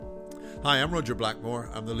Hi, I'm Roger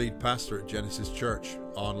Blackmore. I'm the lead pastor at Genesis Church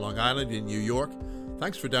on Long Island in New York.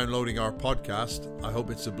 Thanks for downloading our podcast. I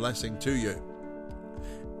hope it's a blessing to you.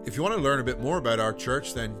 If you want to learn a bit more about our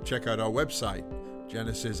church, then check out our website,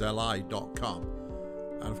 genesisli.com.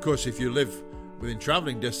 And of course, if you live within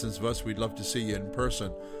traveling distance of us, we'd love to see you in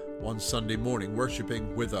person one Sunday morning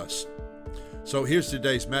worshiping with us. So here's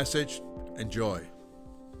today's message. Enjoy.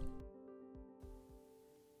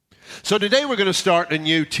 So today we're going to start a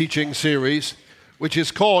new teaching series, which is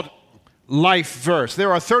called Life Verse.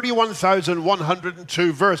 There are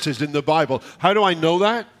 31,102 verses in the Bible. How do I know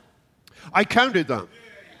that? I counted them.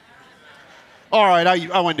 All right,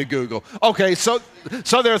 I went to Google. Okay, so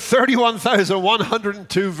there are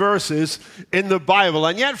 31,102 verses in the Bible,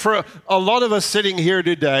 and yet for a lot of us sitting here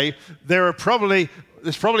today, there's probably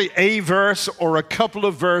a verse or a couple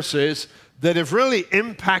of verses that have really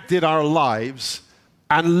impacted our lives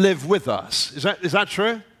and live with us. Is that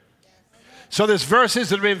true? So there's verses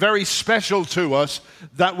that have been very special to us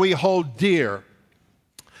that we hold dear.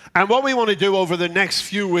 And what we want to do over the next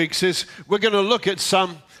few weeks is we're going to look at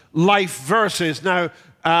some life verses. Now,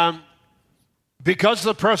 because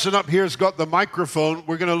the person up here has got the microphone,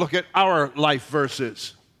 we're going to look at our life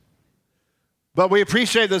verses. But we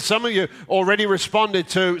appreciate that some of you already responded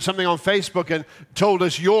to something on Facebook and told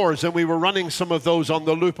us yours, and we were running some of those on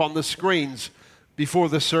the loop on the screens before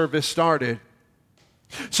the service started.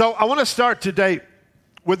 So I want to start today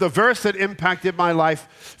with a verse that impacted my life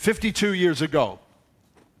 52 years ago.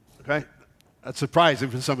 Okay? That's surprising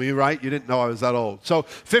for some of you, right? You didn't know I was that old. So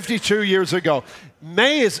 52 years ago.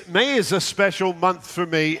 May is a special month for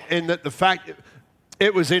me in that the fact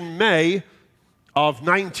it was in May of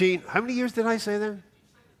how many years did I say then?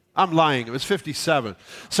 I'm lying. It was 57.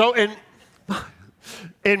 So in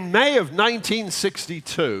May of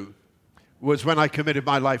 1962 was when I committed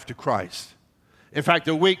my life to Christ. In fact,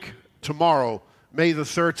 a week tomorrow, May the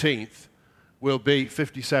 13th, will be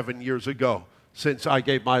 57 years ago since I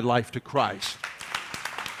gave my life to Christ.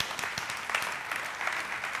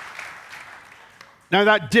 Now,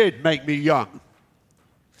 that did make me young.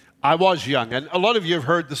 I was young, and a lot of you have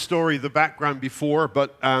heard the story, the background before,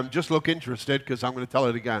 but just look interested because I'm going to tell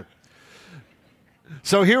it again.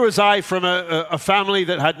 So here was I from a family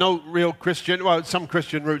that had no real Christian, well, some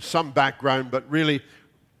Christian roots, some background, but really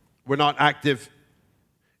were not active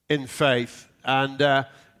in faith. And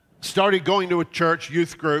started going to a church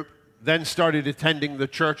youth group, then started attending the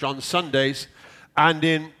church on Sundays. And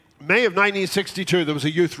in May of 1962, there was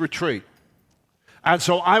a youth retreat. And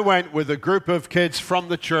so I went with a group of kids from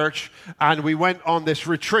the church, and we went on this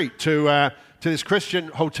retreat to this Christian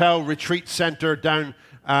hotel retreat center down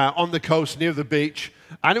on the coast near the beach.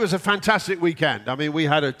 And it was a fantastic weekend. I mean, we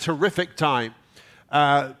had a terrific time.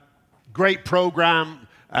 Great program.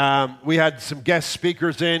 We had some guest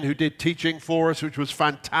speakers in who did teaching for us, which was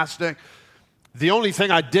fantastic. The only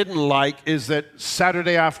thing I didn't like is that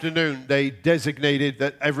Saturday afternoon, they designated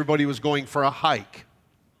that everybody was going for a hike.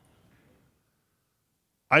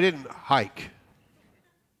 I didn't hike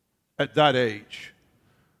at that age.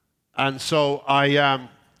 And so I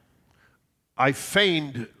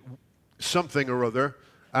feigned something or other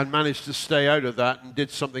and managed to stay out of that and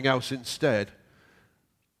did something else instead.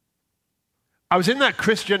 I was in that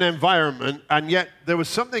Christian environment, and yet there was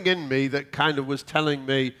something in me that kind of was telling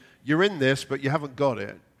me, you're in this, but you haven't got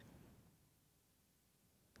it.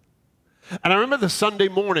 And I remember the Sunday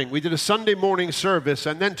morning, we did a Sunday morning service,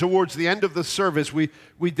 and then towards the end of the service, we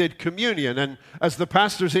did communion. And as the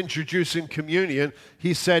pastor's introducing communion,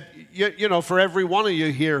 he said, you know, for every one of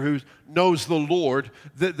you here who knows the Lord,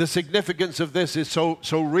 the significance of this is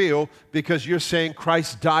so real because you're saying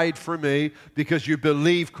Christ died for me, because you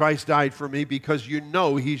believe Christ died for me, because you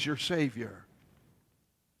know He's your Savior.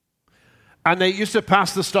 And they used to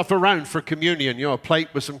pass the stuff around for communion, you know, a plate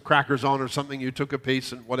with some crackers on or something, you took a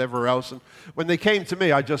piece and whatever else. And when they came to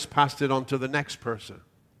me, I just passed it on to the next person.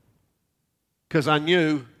 Because I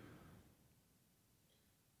knew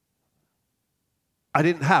I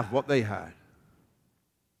didn't have what they had.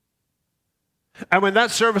 And when that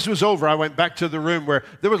service was over, I went back to the room where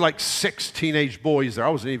there was like 6 teenage boys there. I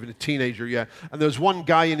wasn't even a teenager yet. And there was one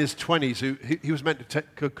guy in his 20s who he was meant to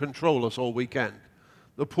control us all weekend.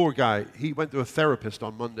 The poor guy, he went to a therapist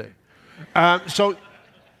on Monday. So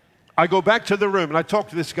I go back to the room and I talk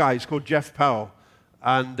to this guy. He's called Jeff Powell.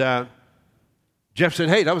 And Jeff said,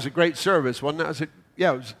 hey, that was a great service, wasn't it? I said,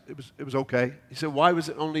 yeah, it was okay. He said, why was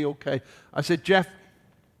it only okay? I said, Jeff,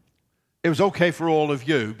 it was okay for all of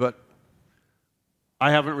you, but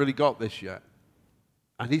I haven't really got this yet.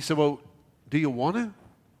 And he said, well, do you want to?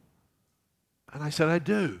 And I said, I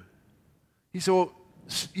do. He said, well,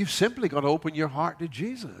 you've simply got to open your heart to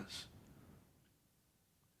Jesus.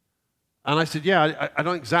 And I said, yeah, I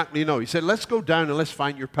don't exactly know. He said, let's go down and let's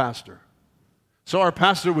find your pastor. So our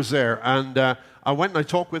pastor was there, and I went and I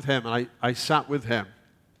talked with him, and I sat with him.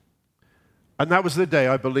 And that was the day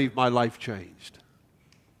I believe my life changed.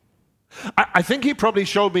 I think he probably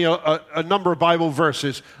showed me a number of Bible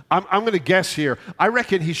verses. I'm going to guess here. I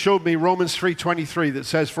reckon he showed me Romans 3:23 that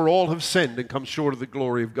says, for all have sinned and come short of the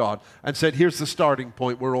glory of God, and said, here's the starting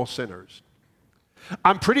point, we're all sinners.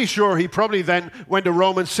 I'm pretty sure he probably then went to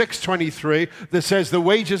Romans 6:23 that says, the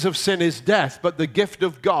wages of sin is death, but the gift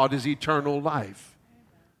of God is eternal life.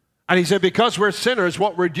 And he said, because we're sinners,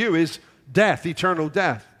 what we're due is death, eternal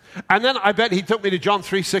death. And then I bet he took me to John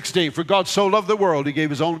 3:16. For God so loved the world, he gave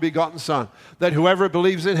his only begotten Son, that whoever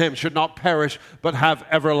believes in him should not perish, but have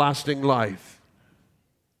everlasting life.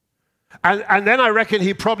 And then I reckon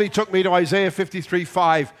he probably took me to Isaiah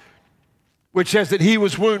 53:5, which says that he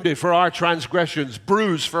was wounded for our transgressions,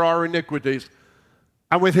 bruised for our iniquities,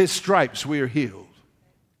 and with his stripes we are healed.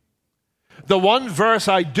 The one verse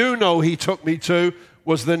I do know he took me to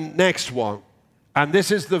was the next one. And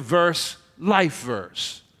this is the verse, life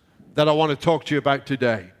verse, that I want to talk to you about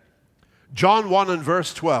today. John 1 and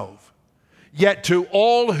verse 12. Yet to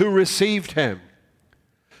all who received him,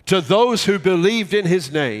 to those who believed in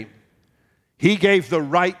his name, he gave the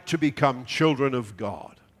right to become children of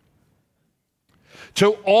God.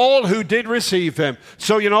 To all who did receive him.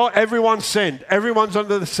 So, everyone sinned. Everyone's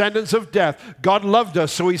under the sentence of death. God loved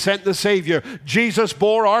us, so he sent the Savior. Jesus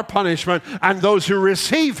bore our punishment, and those who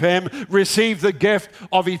receive him receive the gift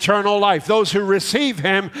of eternal life. Those who receive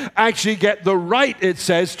him actually get the right, it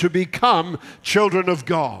says, to become children of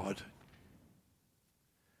God.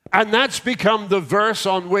 And that's become the verse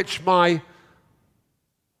on which my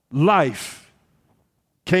life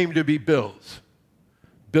came to be built.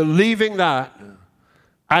 Believing that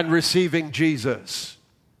and receiving Jesus.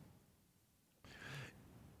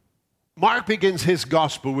 Mark begins his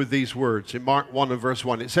gospel with these words in Mark 1 and verse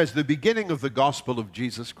 1. It says, the beginning of the gospel of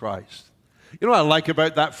Jesus Christ. You know what I like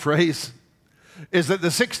about that phrase? Is that the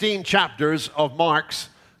 16 chapters of Mark's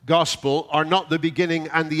gospel are not the beginning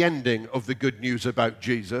and the ending of the good news about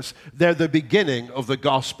Jesus. They're the beginning of the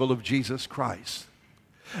gospel of Jesus Christ.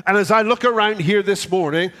 And as I look around here this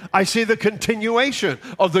morning, I see the continuation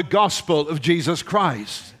of the gospel of Jesus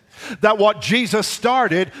Christ. That what Jesus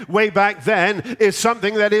started way back then is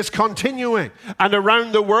something that is continuing. And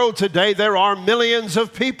around the world today, there are millions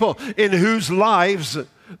of people in whose lives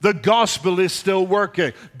the gospel is still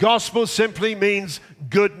working. Gospel simply means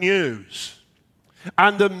good news.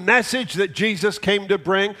 And the message that Jesus came to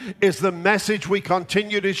bring is the message we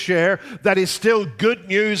continue to share that is still good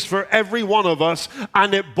news for every one of us.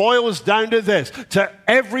 And it boils down to this: to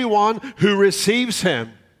everyone who receives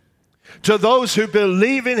him, to those who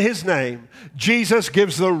believe in his name, Jesus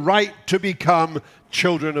gives the right to become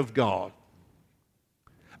children of God.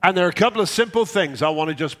 And there are a couple of simple things I want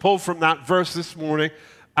to just pull from that verse this morning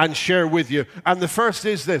and share with you. And the first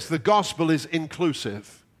is this: the gospel is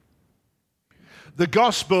inclusive. The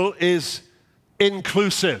gospel is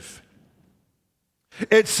inclusive.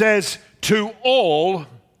 It says, to all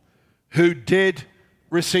who did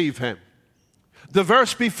receive him. The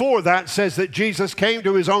verse before that says that Jesus came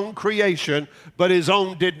to his own creation, but his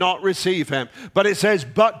own did not receive him. But it says,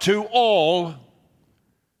 but to all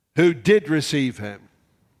who did receive him.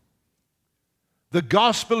 The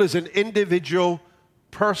gospel is an individual,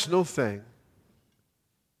 personal thing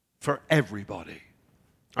for everybody.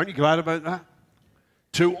 Aren't you glad about that?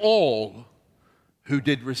 To all who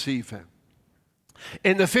did receive him.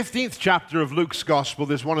 In the 15th chapter of Luke's gospel,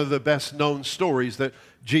 there's one of the best known stories that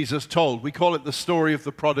Jesus told. We call it the story of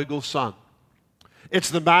the prodigal son. It's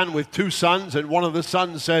the man with two sons, and one of the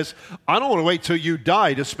sons says, I don't want to wait till you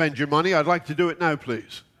die to spend your money. I'd like to do it now,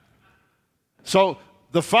 please. So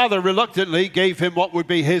the father reluctantly gave him what would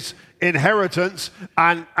be his inheritance,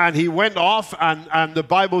 and he went off, and the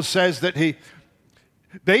Bible says that he...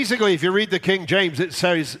 Basically, if you read the King James, it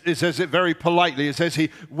says it very politely. It says he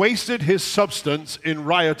wasted his substance in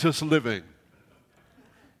riotous living.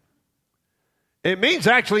 It means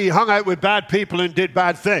actually he hung out with bad people and did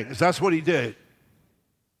bad things. That's what he did.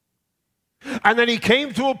 And then he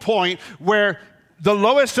came to a point where the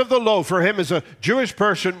lowest of the low for him as a Jewish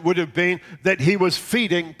person would have been that he was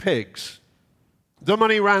feeding pigs. The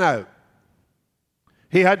money ran out.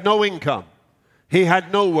 He had no income. He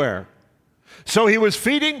had nowhere. So he was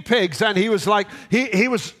feeding pigs, and he was like, he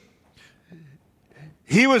was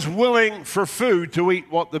willing for food to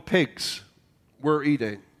eat what the pigs were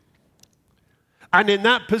eating. And in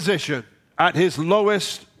that position, at his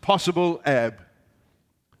lowest possible ebb,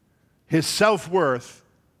 his self-worth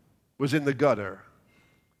was in the gutter.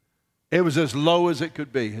 It was as low as it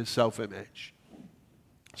could be, his self-image.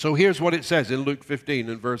 So here's what it says in Luke 15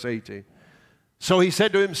 and verse 18. So he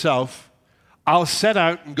said to himself, I'll set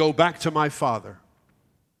out and go back to my father.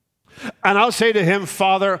 And I'll say to him,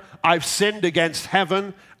 Father, I've sinned against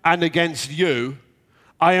heaven and against you.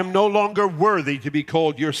 I am no longer worthy to be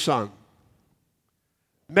called your son.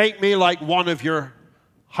 Make me like one of your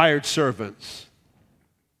hired servants.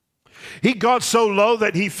 He got so low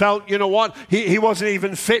that he felt, you know what, he wasn't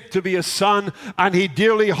even fit to be a son, and he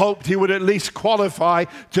dearly hoped he would at least qualify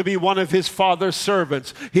to be one of his father's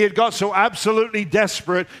servants. He had got so absolutely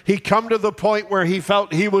desperate, he come to the point where he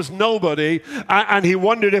felt he was nobody, and he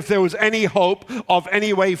wondered if there was any hope of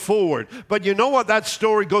any way forward. But you know what that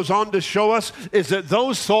story goes on to show us? Is that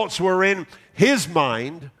those thoughts were in his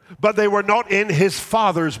mind, but they were not in his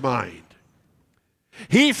father's mind.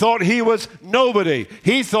 He thought he was nobody.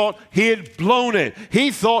 He thought he had blown it. He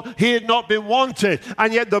thought he had not been wanted.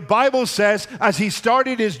 And yet the Bible says, as he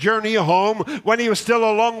started his journey home, when he was still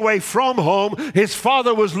a long way from home, his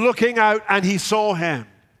father was looking out and he saw him.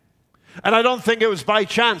 And I don't think it was by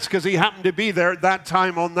chance, because he happened to be there at that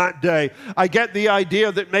time on that day. I get the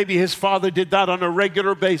idea that maybe his father did that on a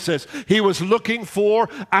regular basis. He was looking for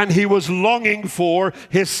and he was longing for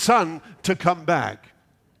his son to come back.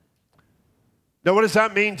 Now, what does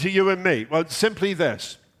that mean to you and me? Well, it's simply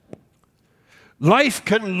this. Life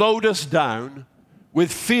can load us down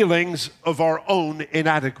with feelings of our own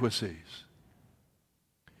inadequacies.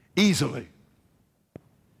 Easily.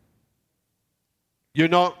 You're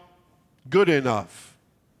not good enough.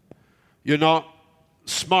 You're not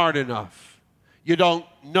smart enough. You don't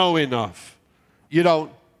know enough. You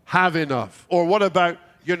don't have enough. Or what about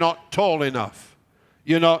you're not tall enough?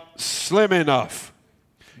 You're not slim enough.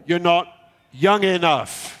 You're not young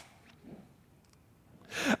enough.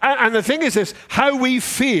 And the thing is this, how we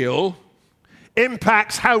feel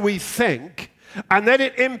impacts how we think, and then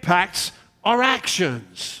it impacts our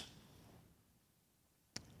actions.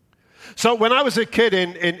 So when I was a kid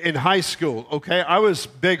in high school, okay, I was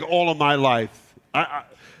big all of my life.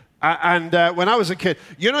 And when I was a kid,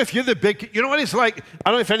 you know, if you're the big, you know what it's like? I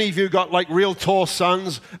don't know if any of you got like real tall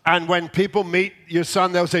sons, and when people meet your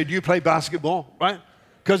son, they'll say, do you play basketball, right?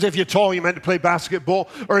 Because if you're tall, you're meant to play basketball.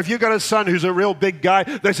 Or if you've got a son who's a real big guy,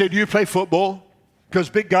 they say, do you play football?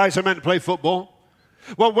 Because big guys are meant to play football.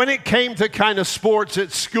 Well, when it came to kind of sports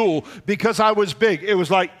at school, because I was big, it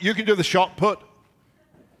was like, you can do the shot put.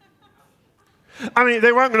 I mean,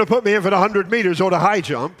 they weren't going to put me in for the 100 meters or the high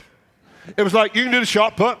jump. It was like, you can do the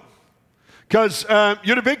shot put. Because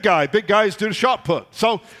you're the big guy. Big guys do the shot put.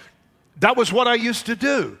 So that was what I used to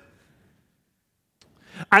do.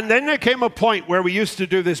 And then there came a point where we used to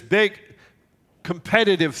do this big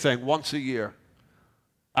competitive thing once a year.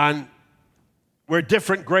 And where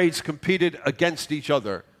different grades competed against each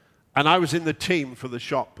other. And I was in the team for the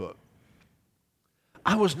shot put.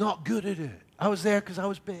 I was not good at it. I was there because I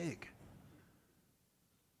was big.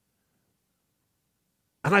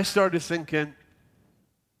 And I started thinking,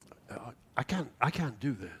 I can't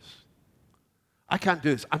do this. I can't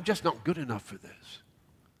do this. I'm just not good enough for this.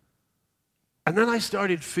 And then I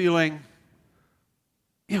started feeling,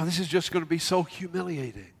 you know, this is just going to be so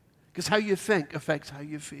humiliating. Because how you think affects how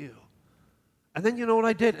you feel. And then you know what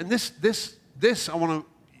I did? And this I want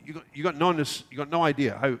to, you got no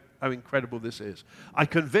idea how incredible this is. I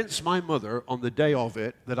convinced my mother on the day of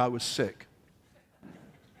it that I was sick.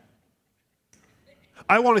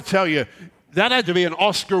 I want to tell you, that had to be an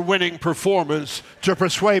Oscar-winning performance to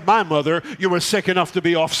persuade my mother you were sick enough to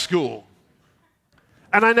be off school.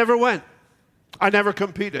 And I never went. I never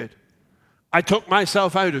competed. I took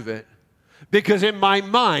myself out of it because in my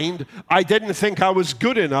mind, I didn't think I was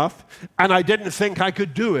good enough and I didn't think I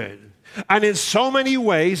could do it. And in so many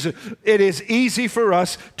ways, it is easy for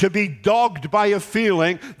us to be dogged by a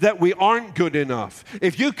feeling that we aren't good enough.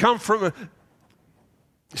 If you come from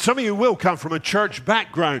some of you will come from a church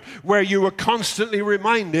background where you were constantly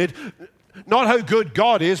reminded not how good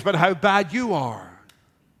God is, but how bad you are.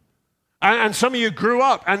 And some of you grew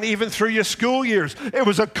up, and even through your school years, it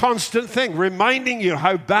was a constant thing, reminding you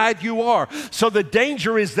how bad you are. So the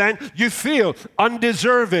danger is then you feel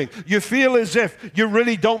undeserving. You feel as if you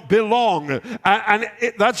really don't belong.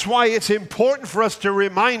 That's why it's important for us to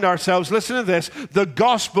remind ourselves, listen to this, the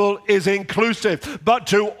gospel is inclusive, but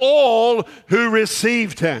to all who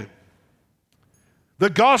received him.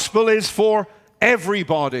 The gospel is for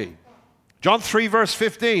everybody. John 3, verse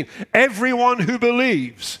 15, everyone who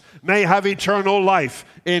believes may have eternal life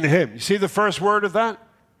in him. You see the first word of that?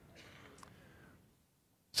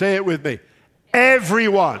 Say it with me.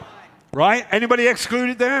 Everyone. Right? Anybody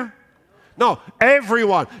excluded there? No,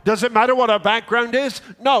 everyone. Does it matter what our background is?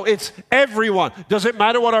 No, it's everyone. Does it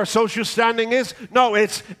matter what our social standing is? No,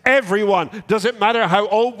 it's everyone. Does it matter how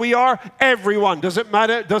old we are? Everyone. Does it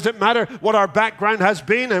matter what our background has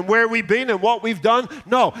been and where we've been and what we've done?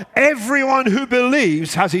 No, everyone who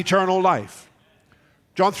believes has eternal life.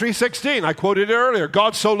 John 3:16, I quoted it earlier.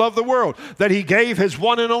 God so loved the world that he gave his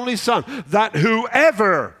one and only Son, that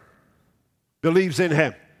whoever believes in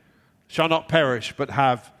him shall not perish but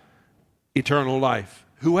have eternal life.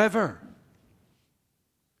 Whoever.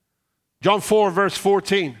 John 4, verse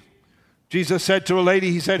 14, Jesus said to a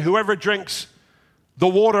lady, he said, whoever drinks the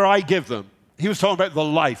water I give them. He was talking about the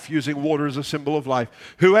life, using water as a symbol of life.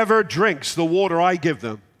 Whoever drinks the water I give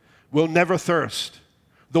them will never thirst.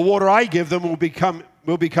 The water I give them will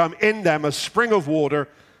become in them a spring of water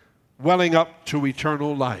welling up to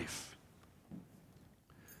eternal life.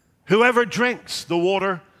 Whoever drinks the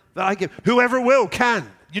water that I give, whoever will can.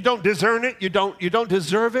 You don't discern it, you don't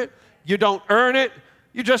deserve it, you don't earn it,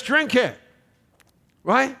 you just drink it.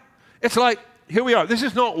 Right? It's like, here we are. This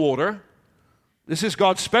is not water. This is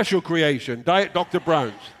God's special creation, Diet Dr.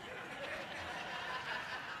 Brown's.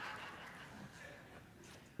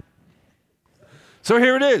 So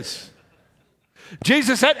here it is.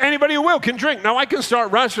 Jesus said, anybody who will can drink. Now I can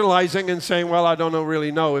start rationalizing and saying, well, I don't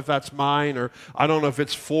really know if that's mine, or I don't know if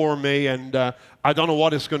it's for me, and I don't know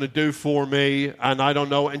what it's going to do for me, and I don't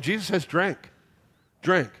know. And Jesus says, drink.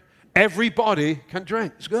 Drink. Everybody can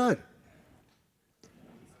drink. It's good.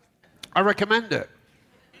 I recommend it.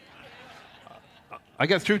 I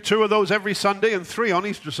get through 2 of those every Sunday and 3 on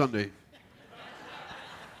Easter Sunday.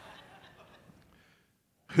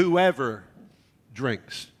 Whoever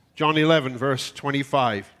drinks. John 11, verse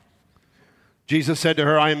 25. Jesus said to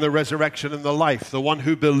her, I am the resurrection and the life. The one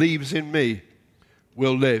who believes in me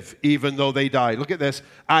will live, even though they die. Look at this.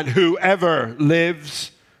 And whoever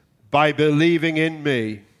lives by believing in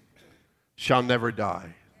me shall never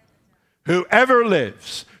die. Whoever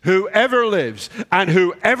lives, and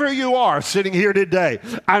whoever you are sitting here today,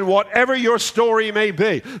 and whatever your story may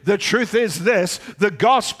be, the truth is this: the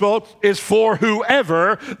gospel is for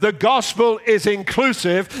whoever. The gospel is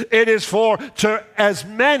inclusive. It is for to as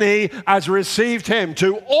many as received him,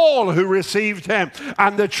 to all who received him.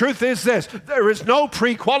 And the truth is this: there is no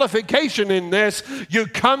pre-qualification in this. You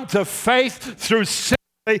come to faith through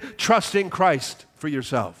simply trusting Christ for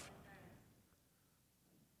yourself.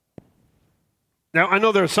 Now, I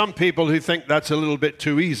know there are some people who think that's a little bit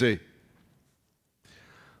too easy.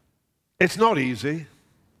 It's not easy.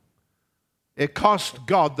 It cost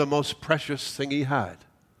God the most precious thing he had,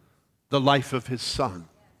 the life of his Son.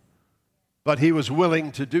 But he was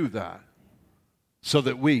willing to do that so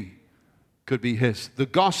that we could be his. The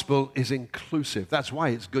gospel is inclusive. That's why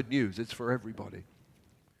it's good news. It's for everybody.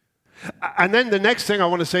 And then the next thing I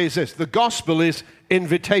want to say is this: the gospel is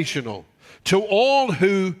invitational to all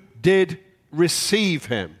who did receive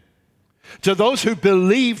him. To those who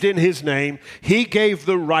believed in his name, he gave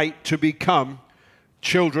the right to become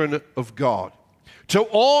children of God. To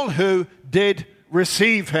all who did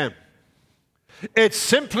receive him. It's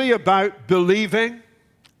simply about believing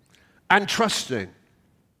and trusting.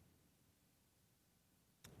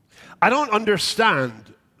 I don't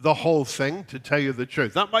understand the whole thing, to tell you the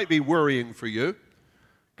truth. That might be worrying for you,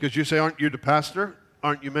 because you say, aren't you the pastor?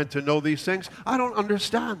 Aren't you meant to know these things? I don't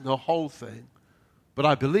understand the whole thing, but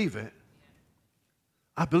I believe it.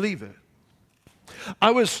 I believe it.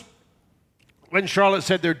 When Charlotte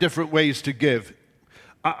said there are different ways to give,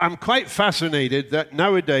 I'm quite fascinated that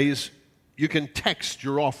nowadays you can text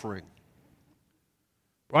your offering.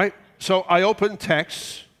 Right? So I open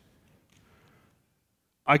texts.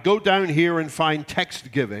 I go down here and find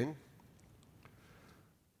text giving.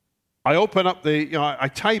 I open up I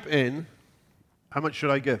type in, how much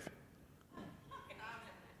should I give?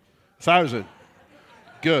 1,000.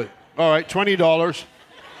 Good. All right, $20.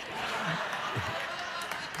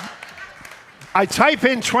 I type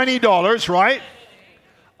in $20, right?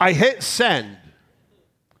 I hit send.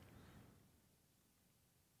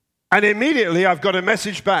 And immediately I've got a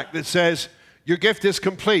message back that says, your gift is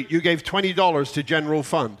complete. You gave $20 to General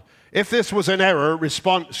Fund. If this was an error,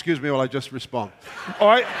 respond. Excuse me while I just respond. All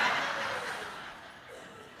right?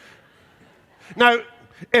 Now,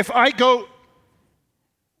 if I go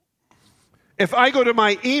to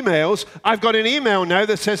my emails, I've got an email now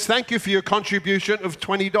that says, thank you for your contribution of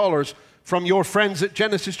 $20 from your friends at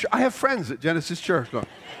Genesis Church. I have friends at Genesis Church. Look.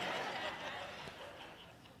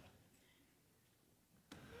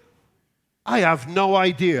 I have no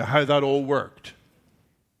idea how that all worked.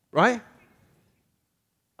 Right?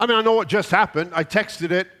 I mean, I know what just happened. I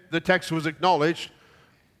texted it. The text was acknowledged.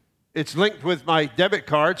 It's linked with my debit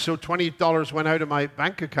card, so $20 went out of my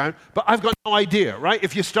bank account, but I've got no idea, right?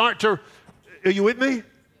 If you start to, are you with me?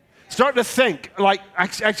 Start to think, like,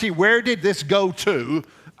 actually, where did this go to?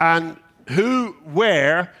 And who,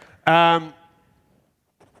 where, how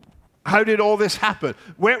did all this happen?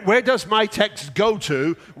 Where does my text go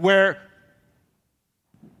to? Where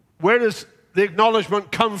does the acknowledgement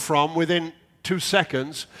come from within 2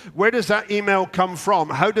 seconds? Where does that email come from?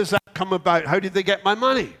 How does that come about? How did they get my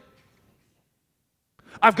money?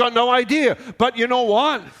 I've got no idea. But you know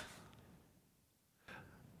what?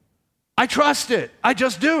 I trust it. I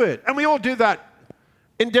just do it. And we all do that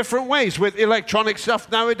in different ways with electronic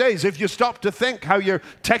stuff nowadays. If you stop to think how your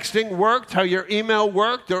texting worked, how your email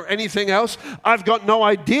worked, or anything else, I've got no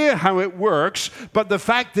idea how it works. But the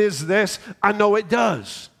fact is this, I know it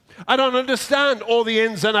does. I don't understand all the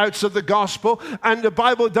ins and outs of the gospel, and the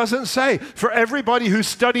Bible doesn't say for everybody who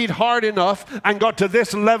studied hard enough and got to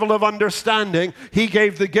this level of understanding, he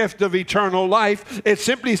gave the gift of eternal life. It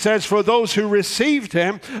simply says for those who received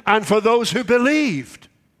him and for those who believed.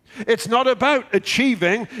 It's not about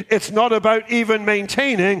achieving, it's not about even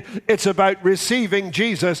maintaining, it's about receiving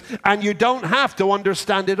Jesus, and you don't have to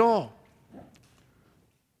understand it all.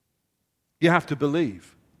 You have to believe.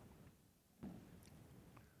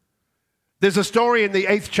 There's a story in the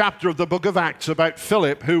 8th chapter of the book of Acts about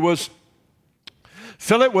Philip was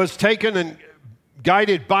taken and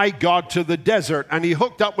guided by God to the desert, and he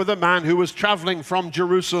hooked up with a man who was traveling from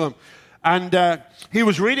Jerusalem. And he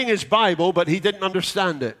was reading his Bible, but he didn't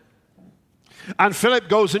understand it. And Philip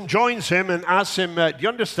goes and joins him and asks him, do you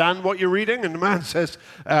understand what you're reading? And the man says,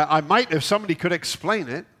 I might if somebody could explain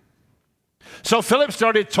it. So Philip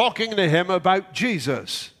started talking to him about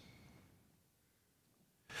Jesus.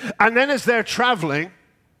 And then as they're traveling,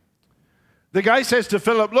 the guy says to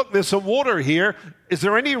Philip, look, there's some water here. Is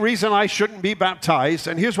there any reason I shouldn't be baptized?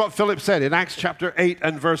 And here's what Philip said in Acts chapter 8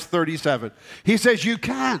 and verse 37. He says, you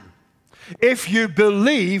can, if you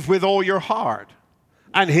believe with all your heart.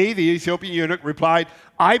 And he, the Ethiopian eunuch, replied,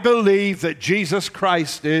 I believe that Jesus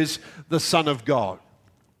Christ is the Son of God.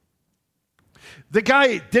 The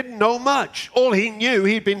guy didn't know much. All he knew,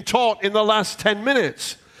 he'd been taught in the last 10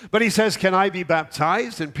 minutes. But he says, can I be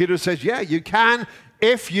baptized? And Peter says, yeah, you can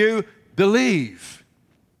if you believe.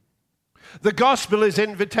 The gospel is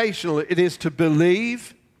invitational. It is to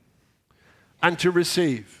believe and to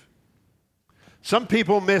receive. Some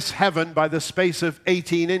people miss heaven by the space of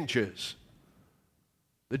 18 inches.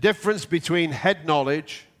 The difference between head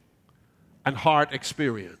knowledge and heart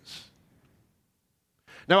experience.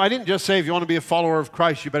 Now, I didn't just say if you want to be a follower of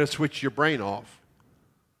Christ, you better switch your brain off.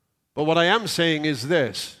 But what I am saying is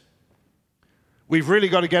this. We've really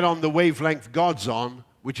got to get on the wavelength God's on,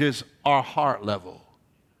 which is our heart level.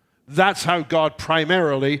 That's how God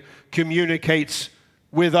primarily communicates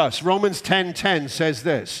with us. Romans 10:10 says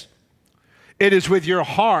this. It is with your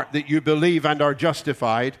heart that you believe and are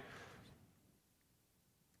justified,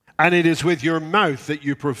 and it is with your mouth that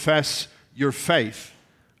you profess your faith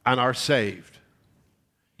and are saved.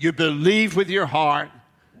 You believe with your heart,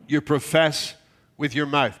 you profess with your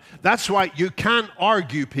mouth. That's why you can't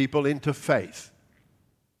argue people into faith.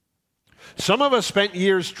 Some of us spent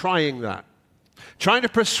years trying that, trying to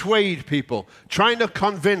persuade people, trying to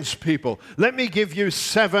convince people. Let me give you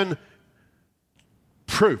 7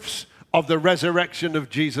 proofs of the resurrection of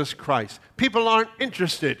Jesus Christ. People aren't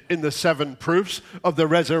interested in the 7 proofs of the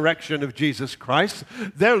resurrection of Jesus Christ.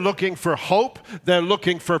 They're looking for hope. They're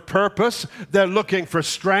looking for purpose. They're looking for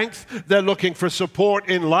strength. They're looking for support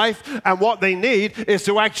in life. And what they need is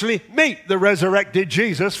to actually meet the resurrected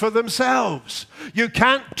Jesus for themselves. You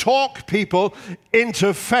can't talk people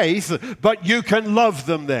into faith, but you can love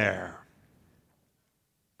them there.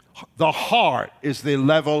 The heart is the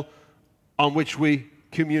level on which we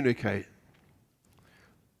communicate.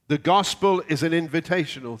 The gospel is an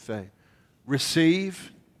invitational thing.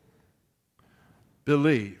 Receive,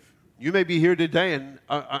 believe. You may be here today and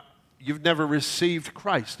you've never received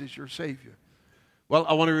Christ as your Savior. Well,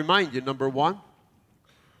 I want to remind you, number one,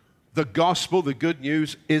 the gospel, the good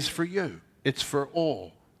news, is for you. It's for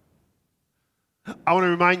all. I want to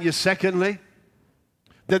remind you, secondly,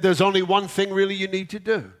 that there's only one thing really you need to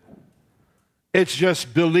do. It's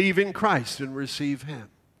just believe in Christ and receive Him.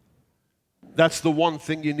 That's the one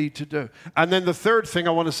thing you need to do. And then the third thing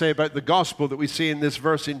I want to say about the gospel that we see in this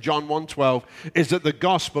verse in John 1:12 is that the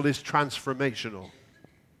gospel is transformational.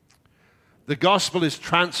 The gospel is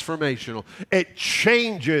transformational. It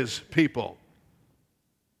changes people.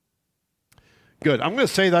 Good. I'm going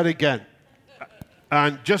to say that again.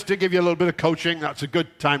 And just to give you a little bit of coaching, that's a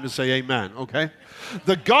good time to say amen, okay?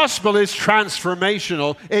 The gospel is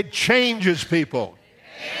transformational. It changes people.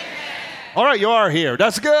 Amen. All right, you are here.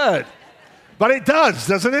 That's good. But it does,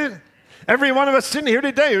 doesn't it? Every one of us sitting here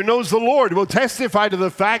today who knows the Lord will testify to the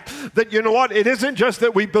fact that, you know what, it isn't just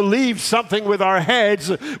that we believe something with our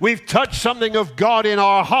heads, we've touched something of God in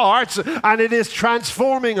our hearts, and it is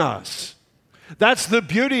transforming us. That's the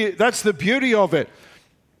beauty of it.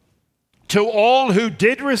 To all who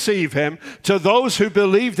did receive him, to those who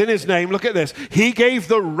believed in his name, look at this, he gave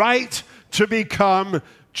the right to become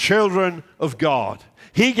children of God.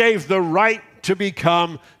 He gave the right to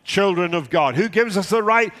become children of God. Who gives us the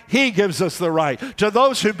right? He gives us the right. To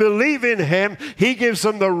those who believe in him, he gives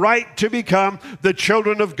them the right to become the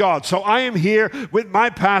children of God. So I am here with my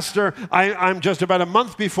pastor. I'm just about a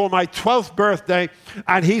month before my 12th birthday,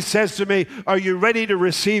 and he says to me, are you ready to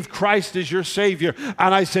receive Christ as your Savior?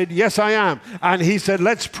 And I said, yes, I am. And he said,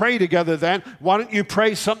 let's pray together then. Why don't you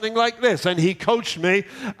pray something like this? And he coached me,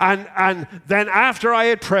 and then after I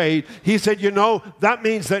had prayed, he said, you know, that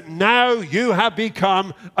means that now you have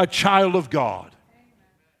become a child of God.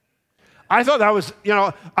 I thought that was, you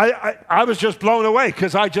know, I was just blown away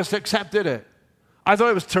because I just accepted it. I thought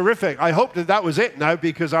it was terrific. I hoped that was it now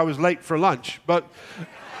because I was late for lunch. But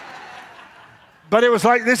it was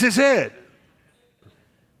like, this is it.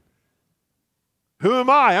 Who am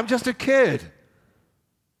I? I'm just a kid.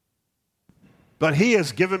 But he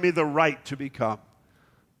has given me the right to become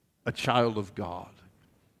a child of God.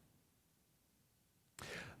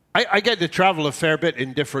 I get to travel a fair bit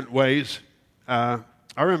in different ways. I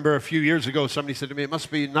remember a few years ago, somebody said to me, it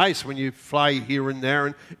must be nice when you fly here and there.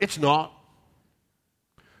 And it's not.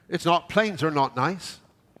 It's not. Planes are not nice,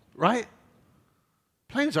 right?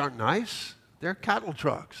 Planes aren't nice. They're cattle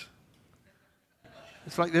trucks.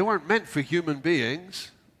 It's like they weren't meant for human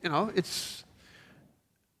beings. You know, it's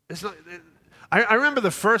not. I remember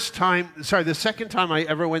the second time I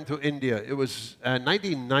ever went to India. It was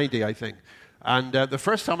 1990, I think. And the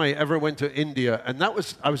first time I ever went to India, and I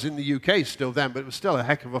was in the UK still then, but it was still a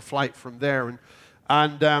heck of a flight from there.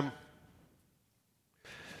 And do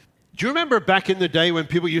you remember back in the day when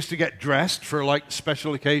people used to get dressed for like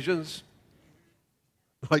special occasions?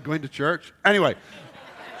 Like going to church? Anyway.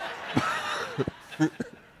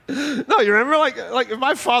 No, you remember like if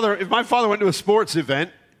my father went to a sports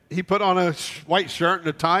event, he put on a white shirt and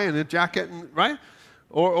a tie and a jacket, and right?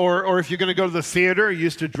 Or if you're going to go to the theater, you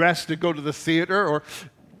used to dress to go to the theater. Or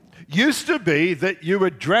used to be that you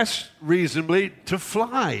would dress reasonably to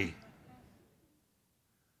fly.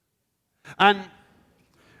 And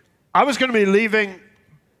I was going to be leaving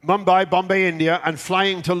Bombay, India, and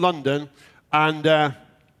flying to London. And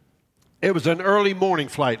it was an early morning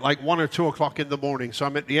flight, like 1 or 2 o'clock in the morning. So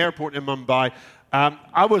I'm at the airport in Mumbai.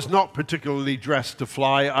 I was not particularly dressed to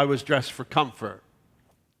fly. I was dressed for comfort.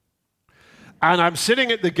 And I'm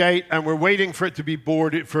sitting at the gate, and we're waiting for it to be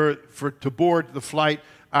boarded, to board the flight.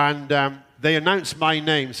 And they announced my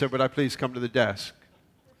name, said, would I please come to the desk?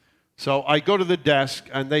 So I go to the desk,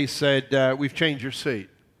 and they said, we've changed your seat.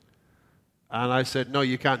 And I said, no,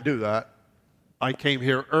 you can't do that. I came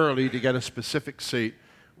here early to get a specific seat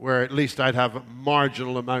where at least I'd have a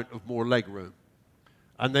marginal amount of more leg room.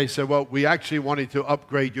 And they said, well, we actually wanted to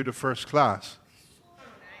upgrade you to first class.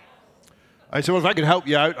 I said, well, if I could help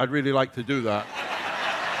you out, I'd really like to do that.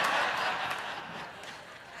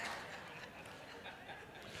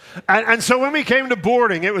 and so when we came to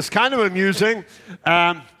boarding, it was kind of amusing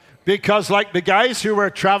because like the guys who were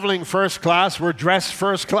traveling first class were dressed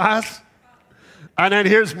first class. And then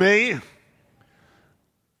here's me.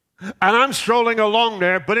 And I'm strolling along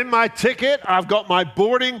there, but in my ticket, I've got my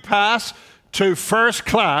boarding pass to first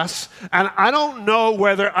class, and I don't know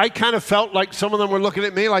whether I kind of felt like some of them were looking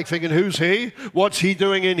at me like thinking, who's he? What's he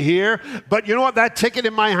doing in here? But you know what that ticket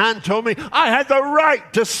in my hand told me? I had the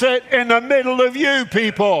right to sit in the middle of you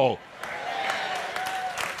people.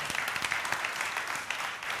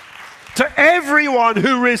 To everyone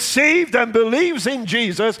who received and believes in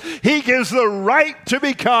Jesus, he gives the right to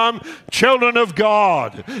become children of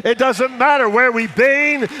God. It doesn't matter where we've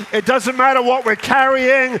been. It doesn't matter what we're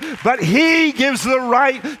carrying. But he gives the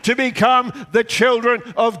right to become the children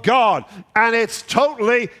of God. And it's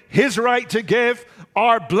totally his right to give,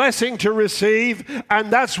 our blessing to receive.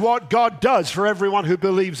 And that's what God does for everyone who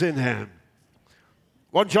believes in him.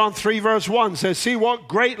 1 John 3 verse 1 says, see what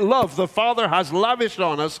great love the Father has lavished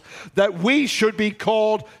on us that we should be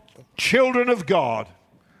called children of God.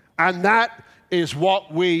 And that is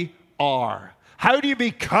what we are. How do you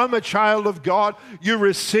become a child of God? You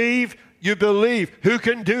receive, you believe. Who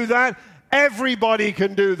can do that? Everybody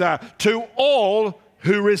can do that. To all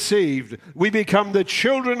who received. We become the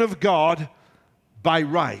children of God by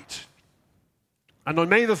right. And on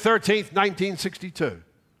May the 13th, 1962,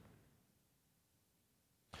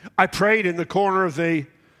 I prayed in the corner of the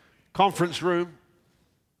conference room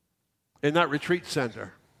in that retreat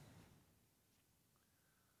center.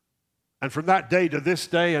 And from that day to this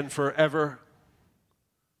day and forever,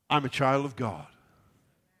 I'm a child of God.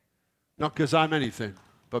 Not because I'm anything,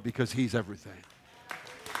 but because He's everything.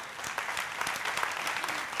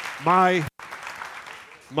 My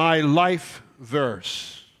life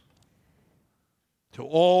verse to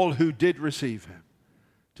all who did receive Him,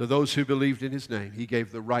 to those who believed in His name, He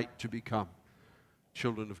gave the right to become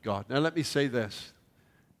children of God. Now let me say this.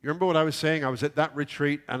 You remember what I was saying? I was at that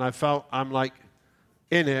retreat and I felt I'm like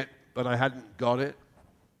in it, but I hadn't got it.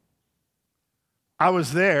 I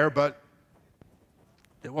was there, but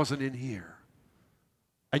it wasn't in here.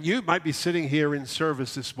 And you might be sitting here in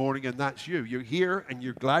service this morning, and that's you. You're here, and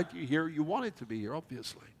you're glad you're here. You wanted to be here,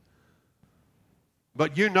 obviously.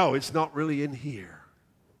 But you know it's not really in here.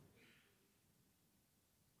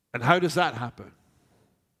 And how does that happen?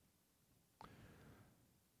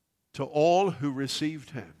 To all who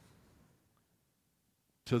received Him,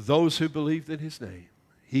 to those who believed in His name,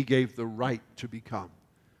 He gave the right to become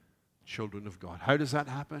children of God. How does that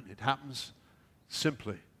happen? It happens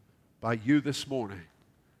simply by you this morning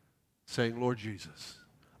saying, Lord Jesus,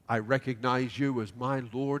 I recognize You as my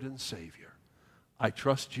Lord and Savior. I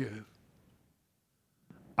trust You.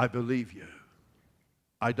 I believe You.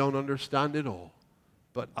 I don't understand it all,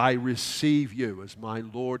 but I receive You as my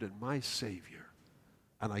Lord and my Savior,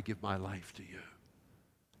 and I give my life to You.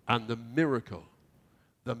 And the miracle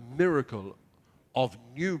of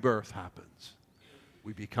new birth happens.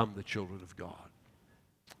 We become the children of God.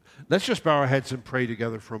 Let's just bow our heads and pray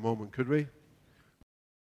together for a moment, could we?